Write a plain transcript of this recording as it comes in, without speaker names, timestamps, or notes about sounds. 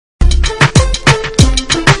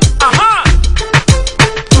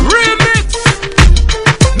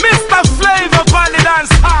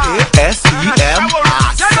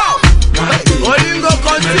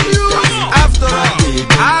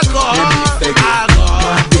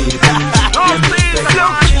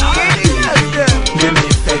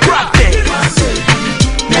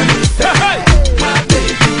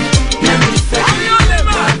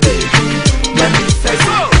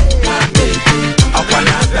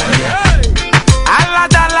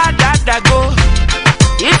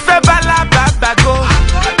bala baba go.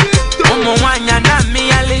 Omo wanya na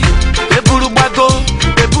miale. Eburu bago,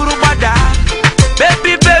 eburu bada.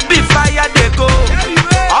 Baby, baby, fire they go.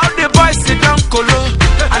 All the boys sit down colo.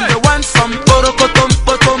 And the one from Borokotom,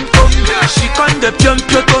 potom, tom. She con the pium,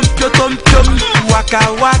 pium, pium, pium. Waka,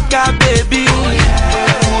 waka, baby.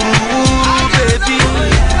 Uru, uru, baby.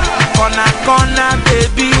 Kona, kona,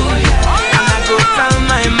 baby. And I go tell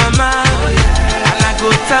my mama. And I go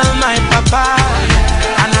tell my papa.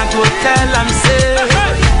 And I go tell them, say,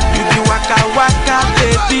 you be waka, waka,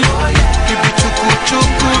 baby. You be chuku,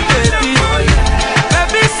 chuku, baby.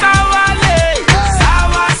 Baby, sawale.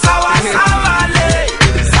 Sawa, sawa, sawale.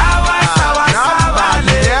 Sawa, sawa,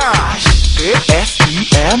 sawale.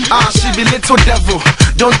 F-E-M. She be little devil.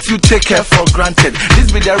 Don't you take her for granted.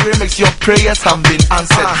 This be the remix, your prayers have been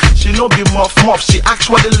answered. She no be muff, she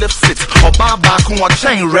actually lifts it. Or back on what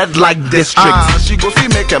chain red like district. She go see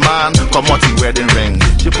make a man come out the wedding ring.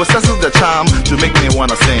 She possesses the charm to make me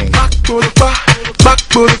wanna sing. Back to the bar, back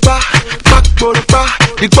to the bar, back to the bar.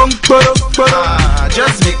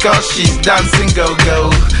 Just because she's dancing, go.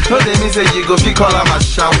 No, they mean say you go fi call her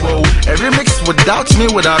Ashawo. A remix without me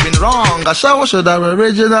would have been wrong. Ashawo should have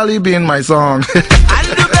originally been my song. And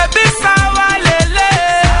the baby sawalele.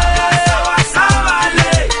 Sawa,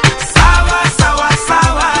 sawale. Sawa, sawa,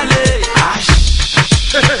 sawale.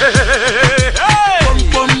 Pom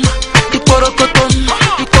pom, iporokotom,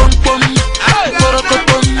 ipom pom,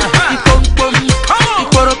 iporokotom, ipom pom,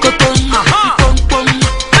 iporokotom, ipom pom,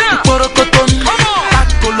 iporokotom.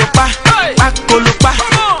 Pakolopa, pakolopa,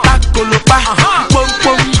 pakolopa, pom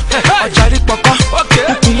pom. Ojari poko,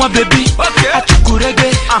 ukuma baby, achukurege,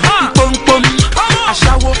 ipom pom.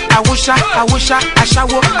 Ashawo, awusha, awusha,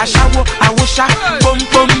 ashawo, ashawo, awusha, pom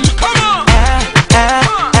pom.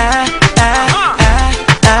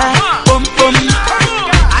 Pom pom.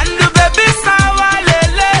 And the baby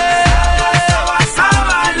sawalele. Sawa,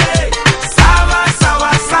 sawale. Sawa,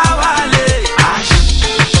 sawa, sawale.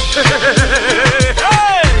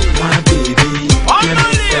 My baby, let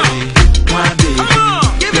me faggy. My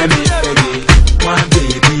baby, let me faggy. My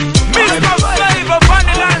baby, Mr. Flavour,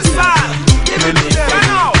 Vanilla and Sal. let me Turn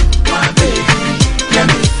out. my baby, let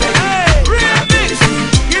me faggy. Remix.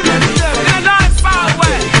 Give me the dance far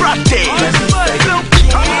away.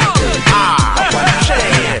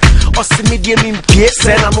 Media mean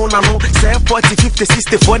send a no, say 40, 50,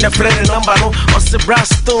 60 for the friend number no. Osse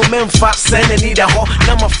brasto men fat send a need a ho.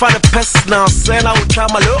 Now my father personal send out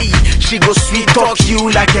chamalo. She go sweet talk you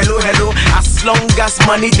like hello. As long as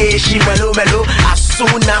money day she mellow. As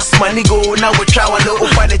soon as money go now we try low.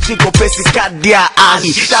 Over the chico pesi kadia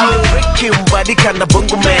ahi. She breaking body kinda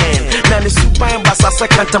bongo man. Now the super ambassa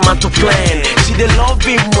second time to plan. She the love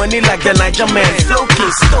him money like the Niger man.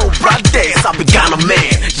 Floating stone Bradez I began a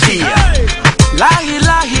man. Yeah. Lahi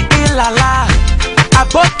lahi ilala.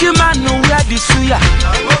 Aboki manu where the suya.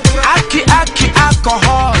 Aki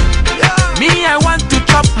alcohol. Me I want to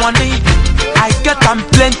chop money. I get them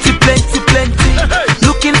plenty.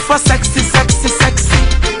 Looking for sexy.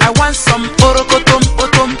 I want some orokotom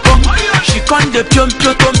potom pom. She con the pium.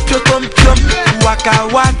 Waka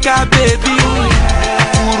waka baby.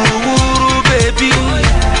 Uru uru baby.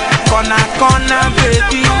 Kona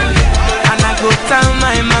baby. And I go tell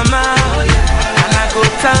my mama. And I go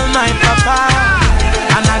tell my papa.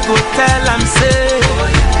 And I go tell them say,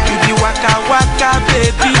 you be waka waka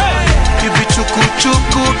baby. You be chuku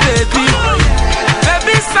chuku baby.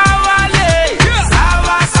 Baby sawale.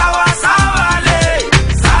 Sawa sawa sawale.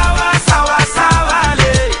 Sawa sawa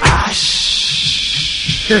sawale. Ash.